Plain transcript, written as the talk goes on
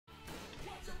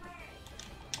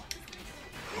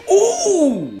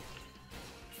Ooh!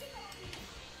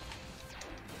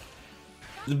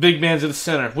 The big man's in the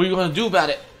center. What are you gonna do about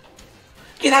it?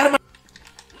 Get out of my...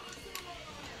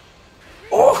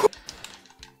 Oh!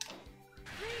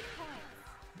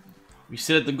 We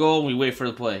sit at the goal and we wait for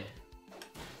the play.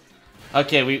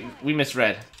 Okay, we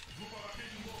misread.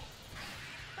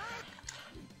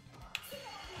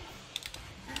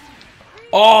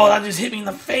 Oh, that just hit me in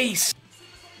the face!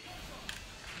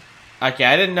 Okay,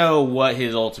 I didn't know what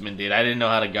his ultimate did. I didn't know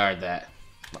how to guard that.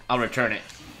 I'll return it.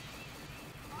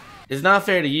 It's not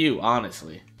fair to you,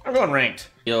 honestly. I'm going ranked.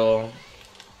 Yo.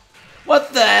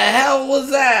 What the hell was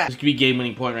that? This could be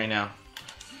game-winning point right now.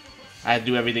 I have to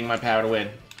do everything in my power to win.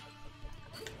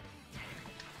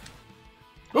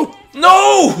 Oh,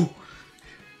 no!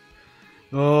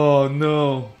 Oh,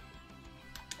 no.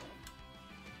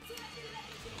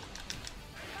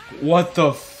 What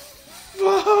the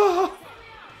fuck?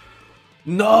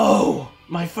 No!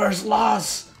 My first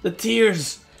loss! The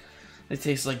tears! They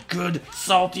taste like good,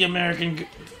 salty American...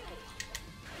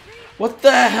 What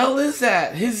the hell is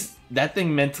that? That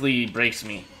thing mentally breaks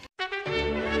me.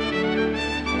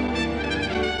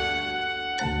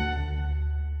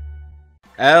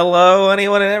 Hello,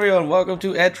 anyone and everyone. Welcome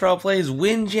to Edtrawl Plays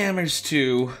Windjammers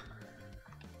 2.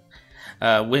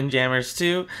 Windjammers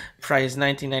 2, price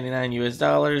 $19.99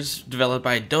 US, developed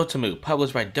by Dotemu,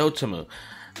 published by Dotemu.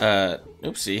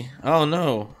 Oopsie. Oh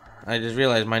no. I just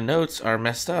realized my notes are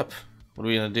messed up. What are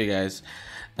we gonna do, guys?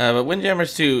 But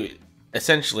Windjammers 2,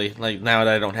 essentially, like now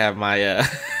that I don't have my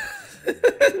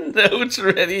notes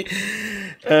ready,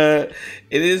 it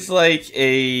is like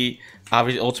a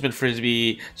obviously ultimate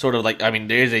frisbee, sort of like, I mean,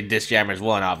 there is a Disc Jammers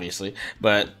 1, obviously,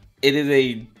 but it is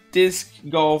a disc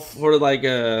golf for like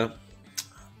a...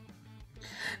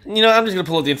 You know, I'm just gonna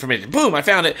pull up the information. Boom! I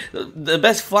found it. The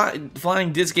best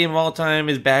flying disc game of all time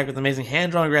is back with amazing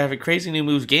hand-drawn graphic, crazy new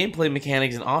moves, gameplay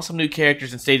mechanics, and awesome new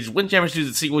characters and stages. Windjammers 2 is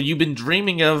the sequel you've been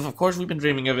dreaming of. Of course, we've been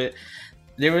dreaming of it.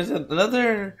 There was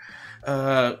another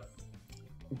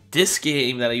disc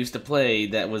game that I used to play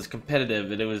that was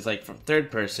competitive, and it was like from third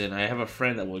person. I have a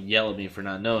friend that will yell at me for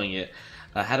not knowing it.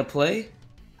 How to play?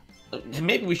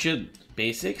 Maybe we should.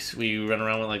 Basics, we run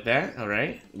around with like that,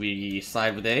 alright? We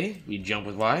slide with A, we jump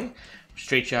with Y.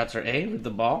 Straight shots are A with the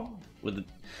ball. With the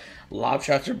lob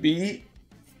shots are B.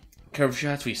 Curve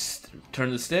shots, we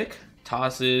turn the stick.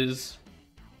 Tosses.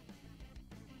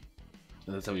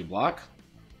 That's how we block.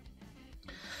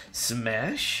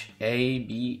 Smash, A,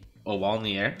 B, oh, ball in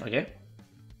the air, okay.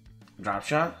 Drop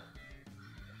shot.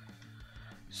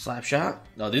 Slap shot.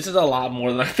 No, this is a lot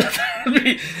more than I thought that would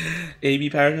be. A, B,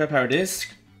 power shot, power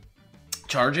disc.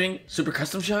 Charging, super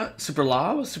custom shot, super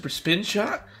lob, super spin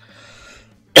shot,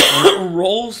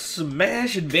 roll,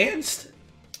 smash, advanced,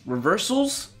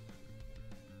 reversals.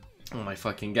 Oh my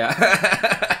fucking god!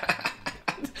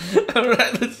 All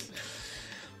right, let's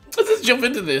just jump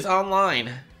into this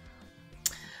online.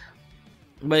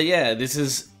 But yeah, this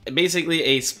is basically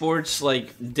a sports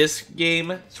like disc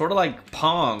game, sort of like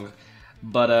Pong,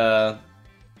 but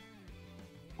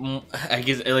I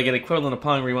guess like an equivalent of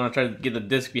Pong where you want to try to get the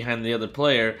disc behind the other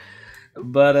player,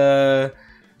 but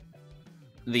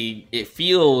it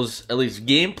feels, at least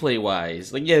gameplay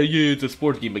wise, like yeah it's a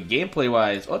sports game, but gameplay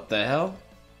wise, what the hell?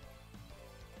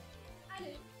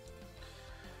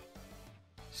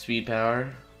 Speed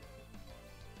power.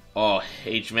 Oh,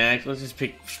 H max. Let's just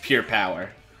pick pure power.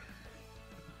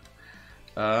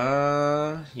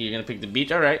 You're gonna pick the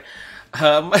beach, all right?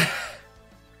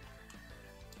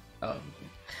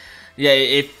 Yeah,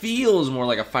 it feels more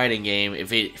like a fighting game.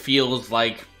 If it feels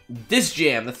like this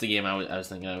jam, that's the game I was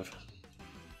thinking of.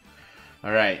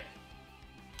 All right.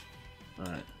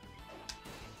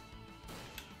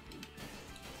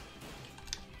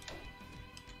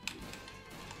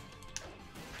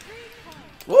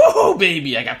 Whoa,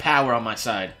 baby! I got power on my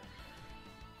side.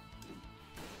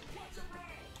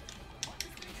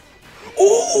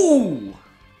 Ooh!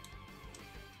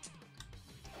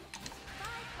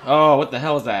 Oh, what the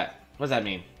hell is that? What does that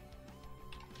mean?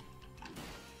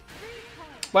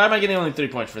 Why am I getting only 3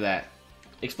 points for that?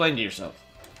 Explain to yourself.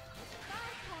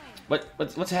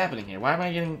 What's happening here? Why am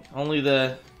I getting only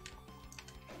the...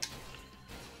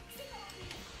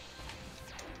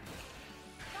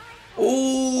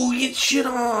 Ooh, get shit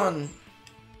on!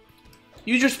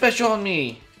 Use your special on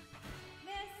me!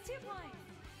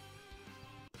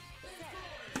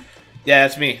 Yeah,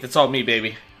 that's me. That's all me,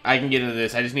 baby. I can get into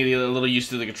this. I just need to get a little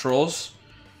used to the controls.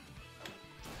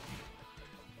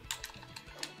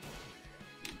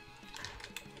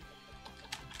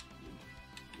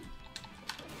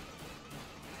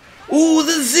 Ooh,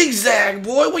 the zigzag,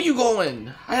 boy. Where you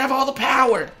going? I have all the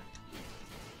power.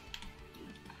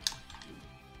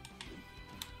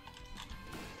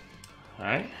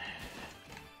 Alright.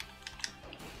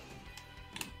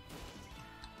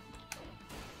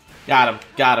 Got him.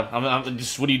 Got him. I'm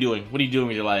just. What are you doing? What are you doing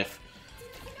with your life?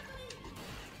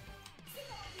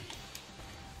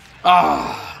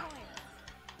 Ah!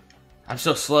 I'm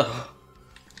so slow.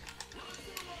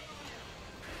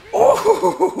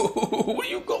 Oh! Where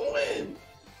you going?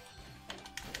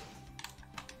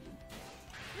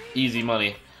 Easy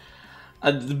money.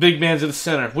 The big man's in the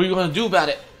center. What are you gonna do about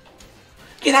it?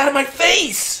 Get out of my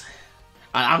face!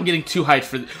 I'm getting too hyped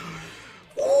for.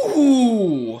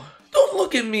 Ooh! Don't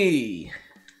look at me.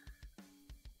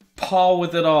 Paul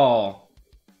with it all.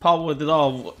 Paul with it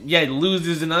all. Yeah,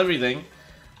 loses and everything.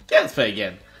 Yeah, let's play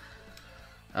again.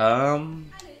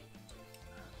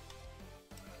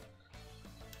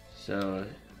 So,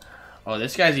 oh,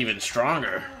 this guy's even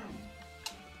stronger.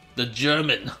 The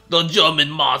German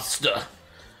monster.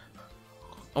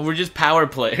 Oh, we're just power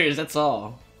players. That's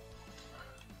all.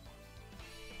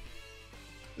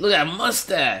 Look at that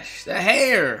mustache, the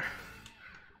hair.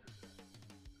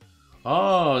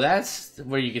 Oh, that's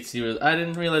where you can see. I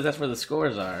didn't realize that's where the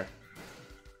scores are.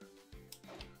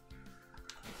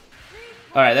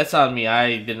 Alright, that's on me.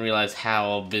 I didn't realize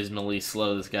how abysmally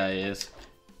slow this guy is.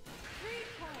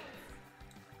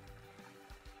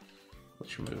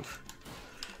 What's your move?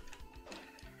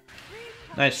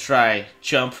 Nice try,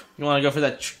 chump. You want to go for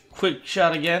that quick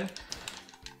shot again?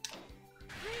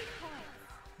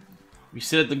 We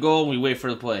sit at the goal and we wait for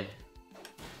the play.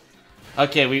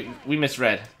 Okay, we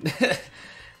misread.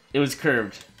 It was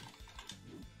curved.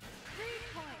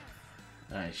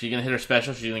 Alright, she's gonna hit her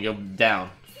special, she's gonna go down.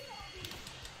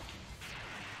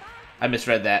 I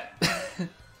misread that. I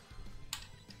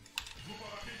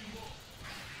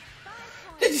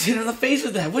just hit her in the face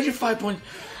with that. What's your 5 point?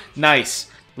 Nice.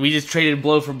 We just traded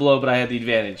blow for blow, but I had the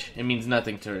advantage. It means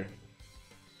nothing to her.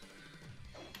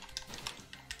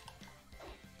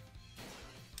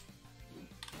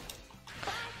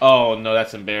 Oh no,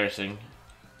 that's embarrassing.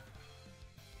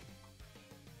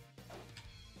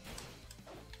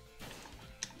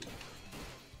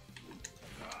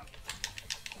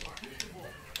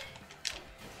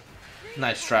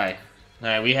 Nice try.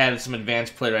 Alright, we had some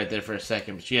advanced play right there for a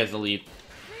second, but she has the lead.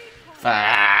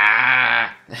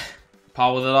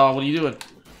 Paul with it all, what are you doing?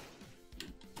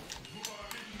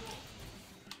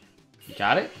 You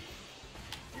got it?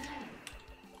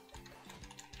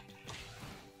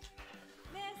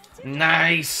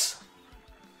 Nice!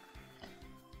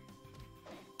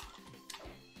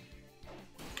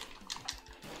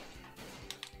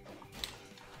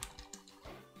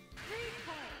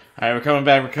 Alright, we're coming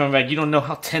back, we're coming back. You don't know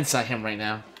how tense I am right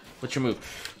now. What's your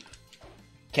move?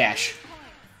 Cash.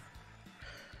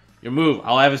 Your move,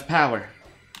 I'll have his power.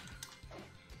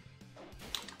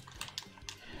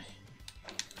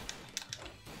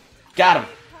 Got him!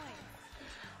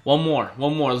 One more,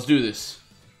 let's do this.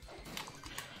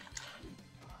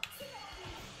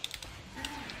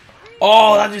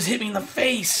 Oh, that just hit me in the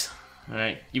face!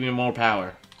 Alright, give me more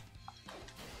power.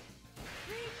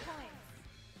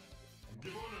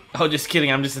 Oh, just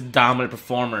kidding, I'm just a dominant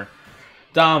performer.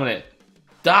 Dominant.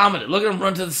 Dominant. Look at him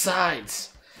run to the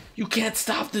sides. You can't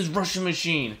stop this Russian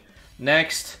machine.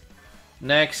 Next.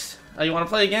 Next. Oh, you want to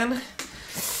play again?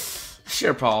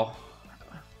 Sure, Paul.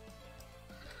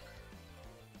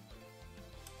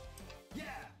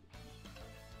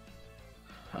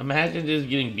 Imagine just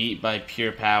getting beat by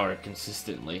pure power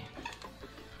consistently.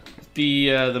 The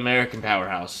American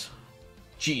powerhouse.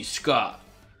 Gee, Scott.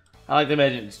 I like to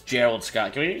imagine it's Gerald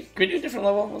Scott. Can we do a different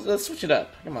level? Let's switch it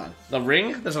up. Come on. The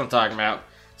Ring? That's what I'm talking about.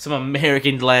 Some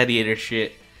American Gladiator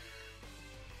shit.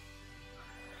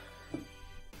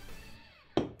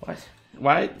 What?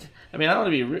 Why? I mean, I don't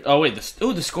want to be. Oh wait,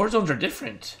 the score zones are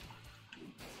different.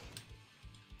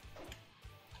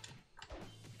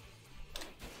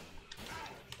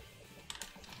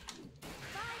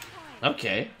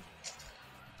 Okay.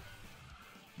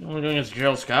 What are we doing against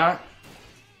Gerald Scott?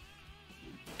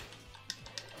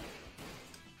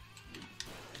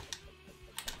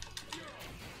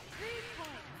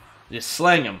 Just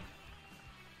slang him.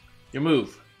 Your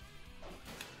move.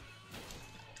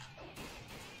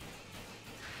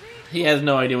 He has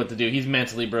no idea what to do. He's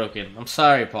mentally broken. I'm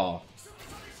sorry, Paul.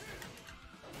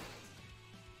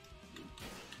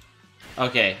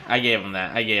 Okay, I gave him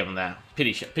that. I gave him that.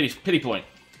 Pity point.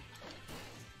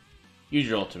 Use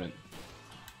your ultimate.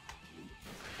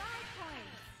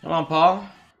 Come on, Paul.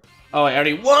 Oh, I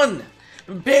already won!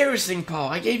 Embarrassing, Paul.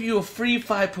 I gave you a free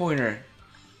 5-pointer.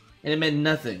 And it meant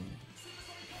nothing.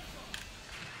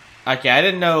 Okay, I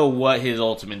didn't know what his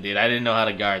ultimate did. I didn't know how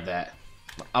to guard that.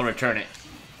 I'll return it.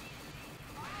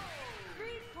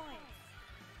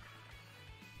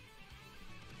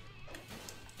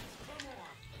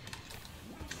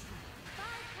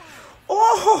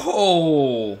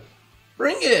 Oh!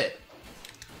 Bring it!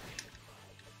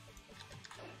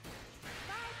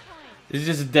 This is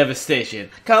just a devastation.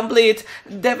 Complete.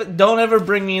 Don't ever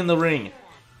bring me in the ring.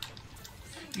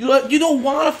 You don't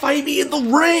want to fight me in the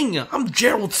ring. I'm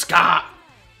Gerald Scott.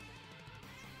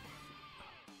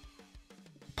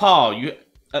 Paul,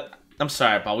 I'm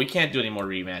sorry, Paul. We can't do any more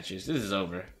rematches. This is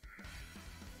over.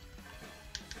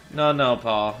 No,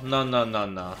 Paul.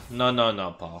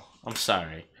 No, Paul. I'm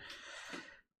sorry.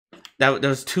 That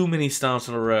was too many stomps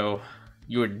in a row.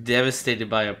 You were devastated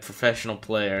by a professional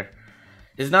player.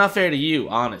 It's not fair to you,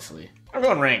 honestly. I'm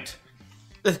going ranked.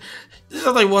 This is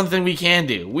only one thing we can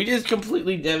do. We just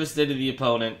completely devastated the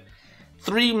opponent.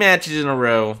 3 matches in a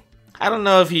row. I don't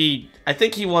know if I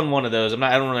think he won one of those.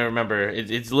 I don't really remember.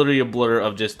 It's literally a blur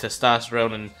of just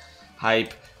testosterone and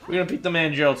hype. We're gonna beat the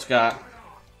man Gerald Scott.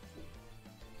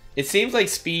 It seems like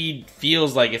speed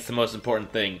feels like it's the most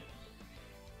important thing.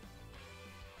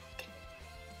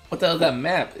 What the hell is that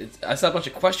map? I saw a bunch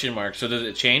of question marks. So does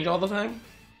it change all the time?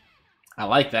 I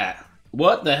like that.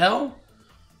 What the hell?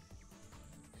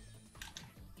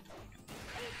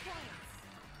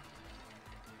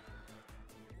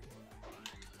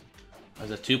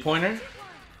 That's a 2-pointer?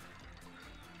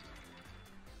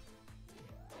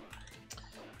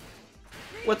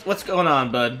 What's going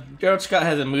on, bud? Gerald Scott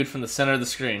hasn't moved from the center of the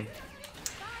screen.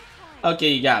 Okay,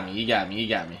 you got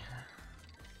me.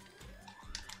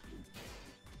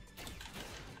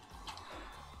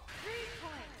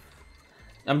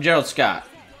 I'm Gerald Scott,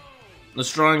 the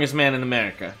strongest man in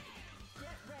America.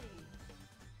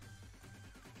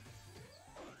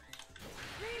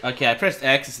 Okay, I pressed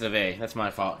X instead of A. That's my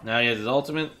fault. Now he has his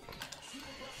ultimate.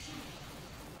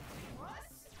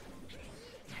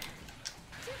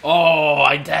 Oh,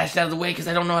 I dashed out of the way because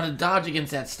I don't know how to dodge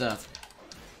against that stuff.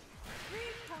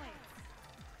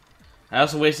 I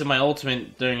also wasted my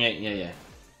ultimate during it. Yeah.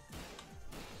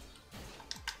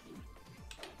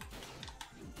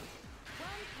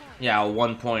 Yeah, a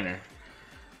 1-pointer.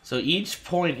 So each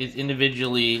point is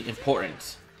individually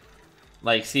important.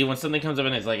 Like, see, when something comes up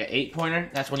and it's like an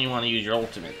 8-pointer, that's when you want to use your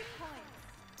ultimate.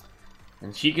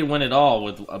 And she can win it all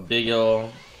with a big ol'...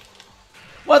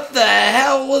 What the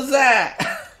hell was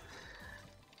that?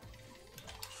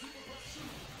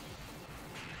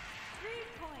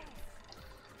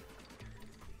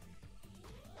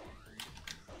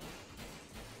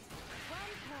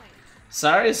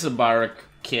 Sorry, Sabara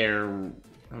Care.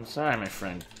 I'm sorry, my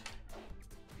friend.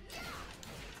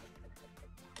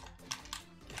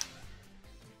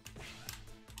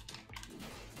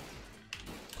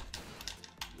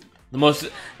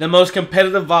 The most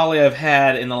competitive volley I've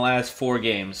had in the last 4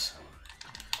 games.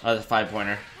 Oh, that's a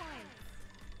 5-pointer.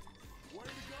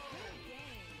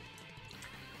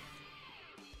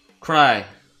 Cry.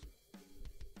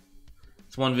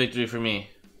 It's 1 victory for me.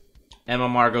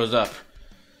 MMR goes up.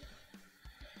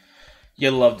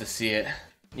 You'd love to see it.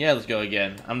 Yeah, let's go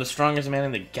again. I'm the strongest man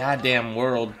in the goddamn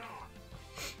world.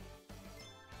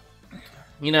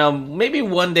 You know, maybe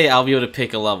one day I'll be able to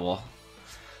pick a level.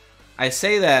 I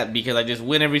say that because I just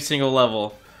win every single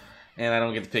level, and I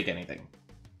don't get to pick anything.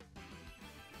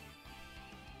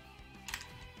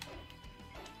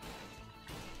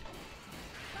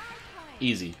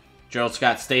 Easy. Gerald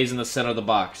Scott stays in the center of the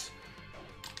box.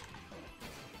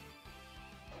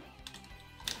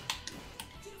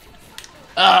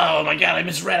 Oh my god, I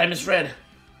misread.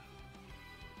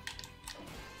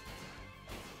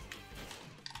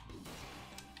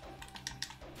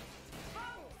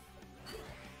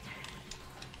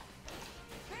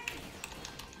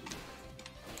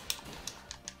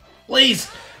 Please!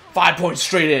 5 points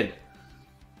straight in.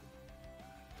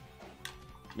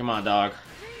 Come on, dog.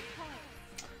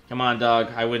 Come on, dog.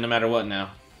 I win no matter what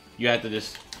now. You have to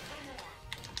just...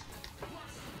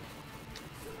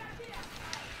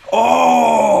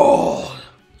 Oh!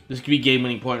 This could be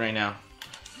game-winning point right now.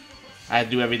 I have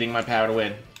to do everything in my power to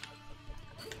win.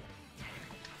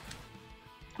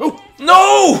 Oh!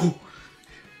 No!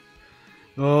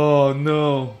 Oh,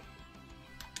 no.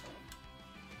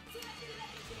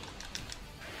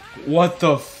 What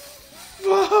the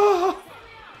fuck?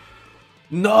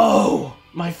 No!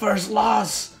 My first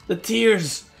loss! The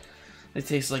tears! It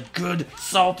tastes like good,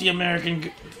 salty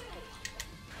American...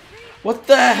 What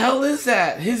the hell is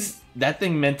that? That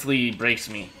thing mentally breaks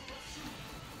me.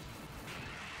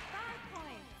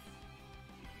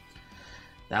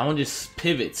 That one just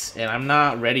pivots, and I'm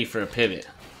not ready for a pivot.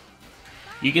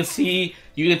 You can see,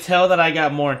 you can tell that I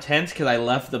got more intense because I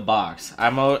left the box.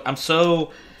 I'm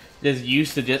so just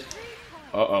used to just...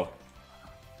 Uh-oh.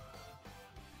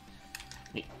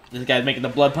 This guy's making the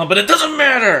blood pump, but it doesn't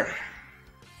matter!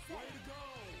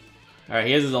 Alright,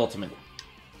 here's his ultimate.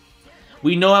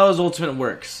 We know how his ultimate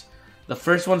works. The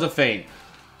first one's a feint.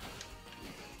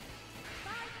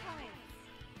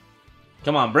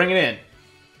 Come on, bring it in.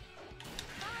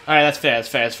 Alright, that's fair, that's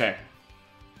fair, that's fair.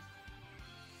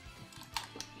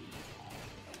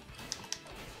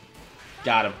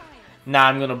 Got him. Now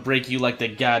I'm gonna break you like the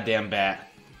goddamn bat.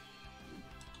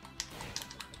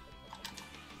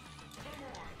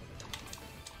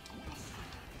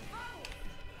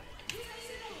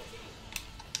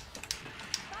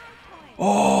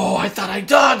 Oh, I thought I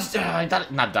dodged. I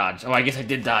thought not dodge. Oh, I guess I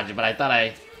did dodge it, but I thought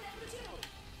I.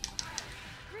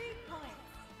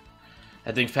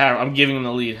 That thing's power. I'm giving him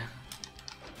the lead.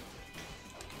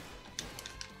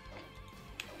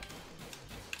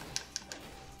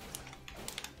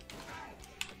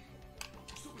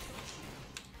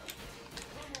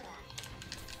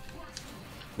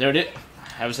 There it is.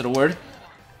 Haven't said a word.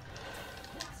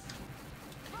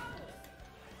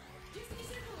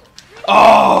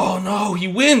 Oh no, he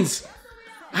wins!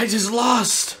 I just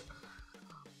lost.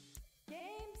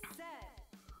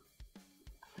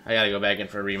 I gotta go back in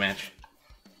for a rematch.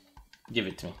 Give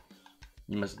it to me.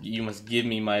 You must give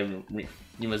me my.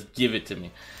 You must give it to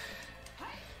me.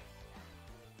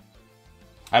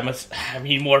 I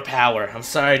need more power. I'm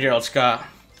sorry, Gerald Scott.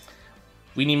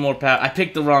 We need more power. I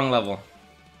picked the wrong level.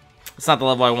 It's not the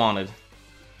level I wanted.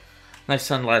 Nice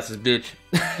sunglasses, bitch.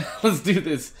 Let's do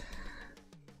this.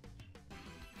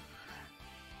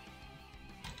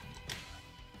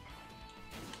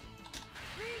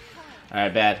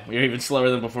 Alright, bad. We're even slower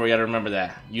than before. We gotta remember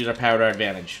that. Use our power to our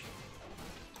advantage.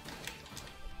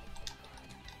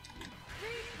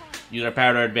 Use our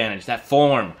power to our advantage. That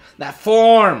form! That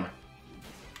form!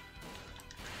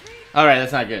 Alright,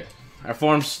 that's not good. Our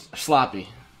form's sloppy.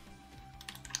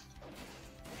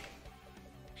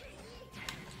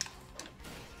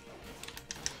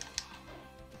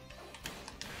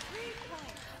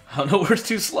 Oh no, we're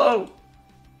too slow.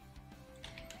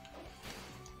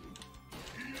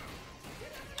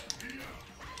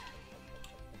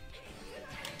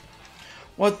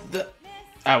 What the?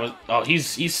 Oh,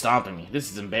 he's stomping me. This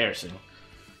is embarrassing.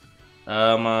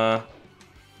 At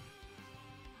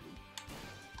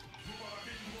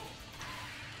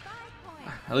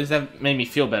least that made me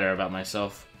feel better about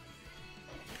myself.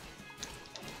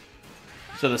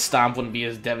 So the stomp wouldn't be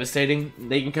as devastating.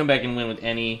 They can come back and win with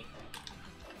any.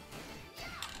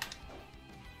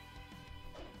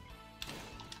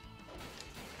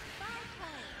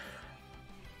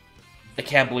 I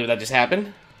can't believe that just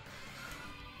happened.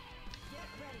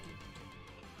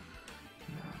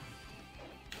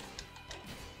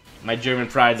 My German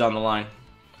pride's on the line.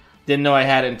 Didn't know I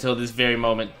had it until this very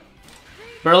moment.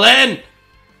 Berlin!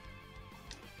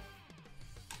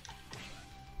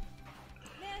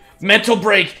 Mental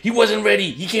break! He wasn't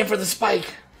ready! He came for the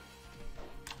spike!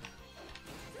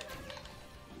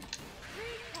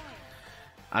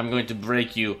 I'm going to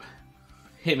break you.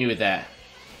 Hit me with that.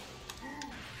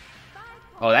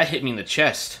 Oh, that hit me in the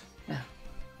chest.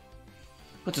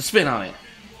 Put a spin on it.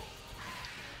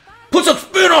 Put some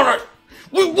spin on it!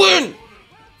 We win!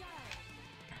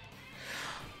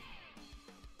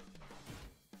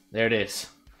 There it is.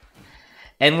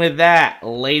 And with that,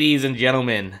 ladies and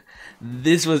gentlemen,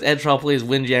 this was Edtrawl Plays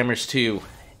Windjammers 2.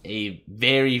 A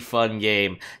very fun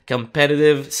game.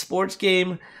 Competitive sports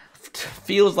game.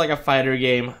 Feels like a fighter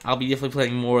game. I'll be definitely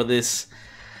playing more of this.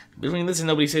 Between this and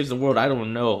Nobody Saves the World, I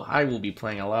don't know. I will be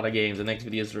playing a lot of games. The next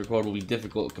videos to record will be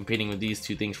difficult competing with these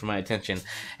two things for my attention.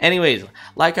 Anyways,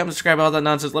 like, comment, subscribe, all that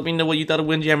nonsense. Let me know what you thought of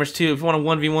Windjammers 2. If you want to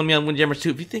 1v1 me on Windjammers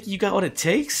 2, if you think you got what it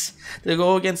takes to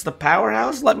go against the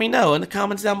powerhouse, let me know in the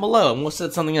comments down below, and we'll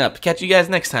set something up. Catch you guys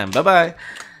next time. Bye-bye.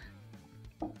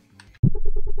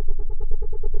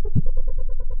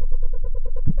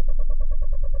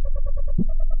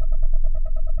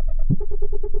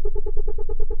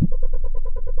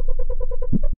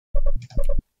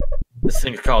 This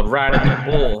thing's called Riding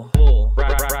the Bull.